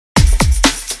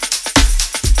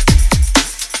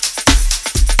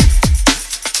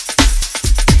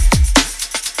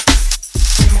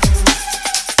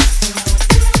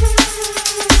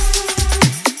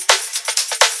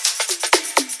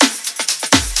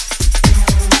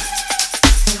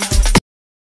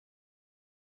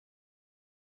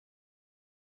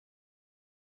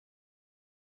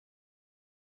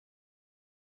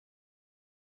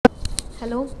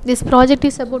Hello, this project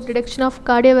is about detection of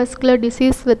cardiovascular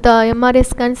disease with MRI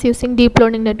scans using deep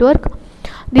learning network.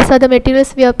 These are the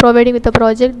materials we are providing with the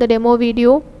project: the demo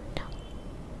video,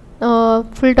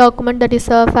 full document, that is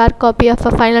a fair copy of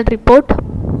a final report,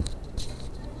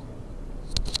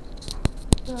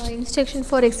 instruction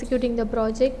for executing the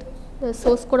project, the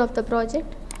source code of the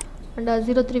project, and a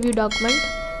 03 view document.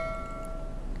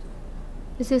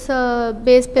 This is a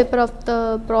base paper of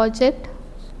the project.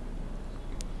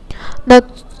 The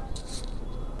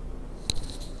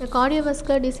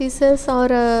cardiovascular diseases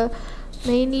are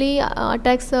mainly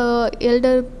attacks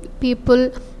elder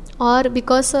people, or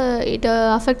because it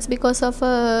affects because of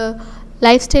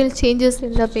lifestyle changes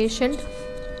in the patient.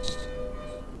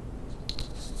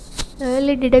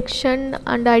 Early detection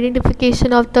and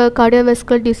identification of the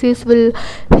cardiovascular disease will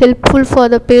helpful for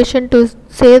the patient to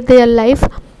save their life.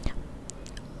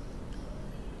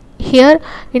 Here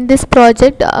in this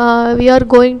project we are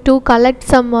going to collect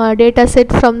some data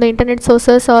set from the internet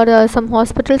sources or some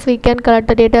hospitals. We can collect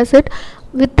the data set.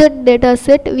 With the data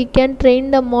set we can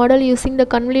train the model using the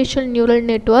convolution neural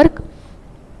network.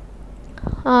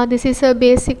 This is a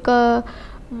basic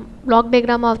block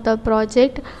diagram of the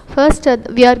project. First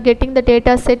we are getting the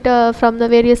data set from the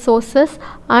various sources,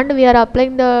 and we are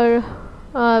applying the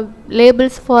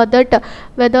labels for that,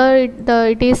 whether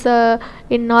it is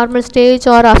in normal stage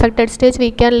or affected stage.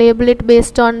 We can label it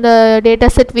based on the data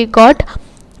set we got.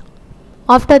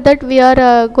 After that we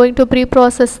are going to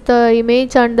pre-process the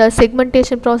image, and the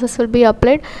segmentation process will be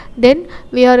applied. Then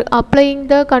we are applying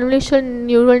the convolution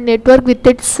neural network with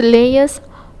its layers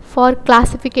for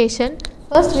classification.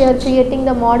 First we are creating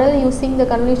the model using the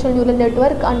convolution neural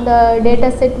network and the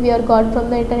data set we are got from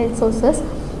the internet sources.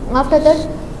 After that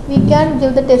we can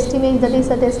give the test image, that is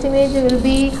a test image will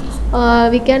be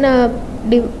we can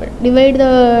divide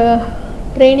the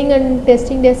training and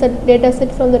testing data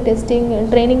set from the testing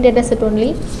and training data set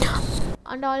only,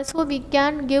 and also we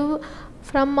can give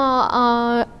from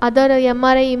other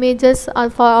MRI images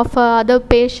of other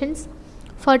patients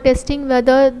for testing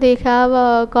whether they have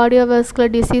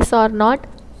cardiovascular disease or not.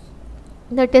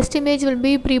 The test image will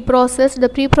be pre-processed. The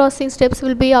pre-processing steps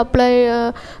will be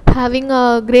applied having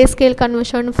a grayscale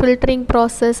conversion, filtering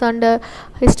process, and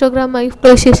histogram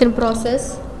appreciation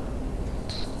process.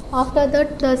 After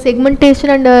that the segmentation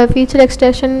and feature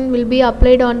extraction will be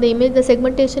applied on the image. The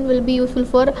segmentation will be useful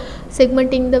for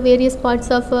segmenting the various parts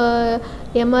of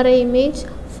MRI image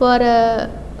for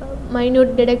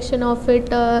minute detection of it,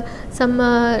 some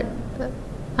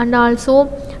and also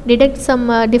detect some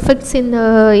defects in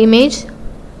the image.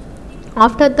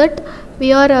 After that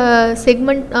we are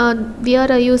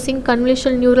using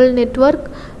convolutional neural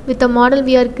network with the model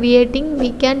we are creating.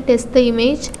 We can test the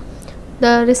image.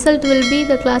 The result will be,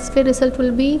 the classified result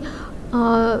will be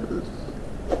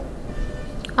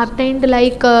obtained,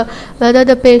 like whether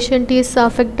the patient is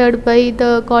affected by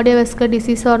the cardiovascular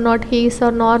disease or not. He is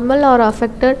normal or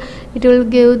affected, it will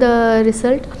give the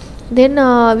result. Then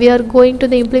we are going to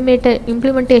the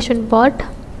implementation part.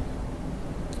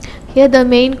 Here the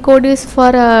main code is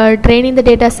for training the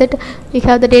data set. We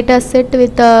have the data set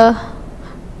with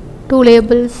two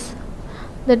labels,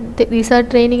 these are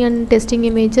training and testing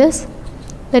images.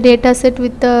 The data set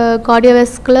with the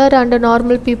cardiovascular and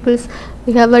normal people's,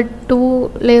 we have two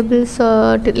labels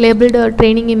labeled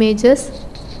training images.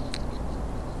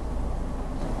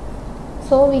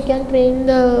 So we can train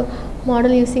the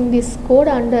model using this code,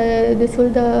 and this will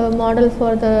the model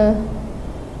for the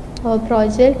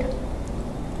project.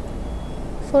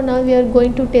 So now we are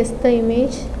going to test the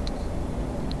image.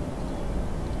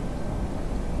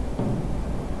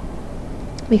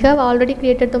 We have already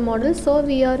created the model, so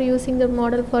we are using the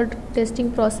model for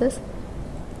testing process.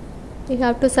 We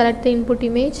have to select the input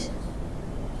image.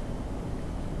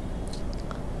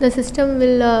 The system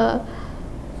will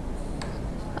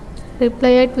reply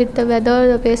it with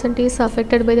whether the patient is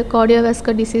affected by the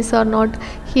cardiovascular disease or not.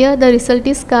 Here the result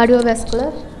is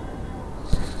cardiovascular.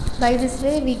 By this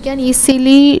way we can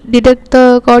easily detect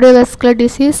the cardiovascular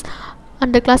disease,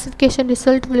 and the classification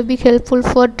result will be helpful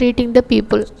for treating the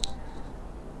people.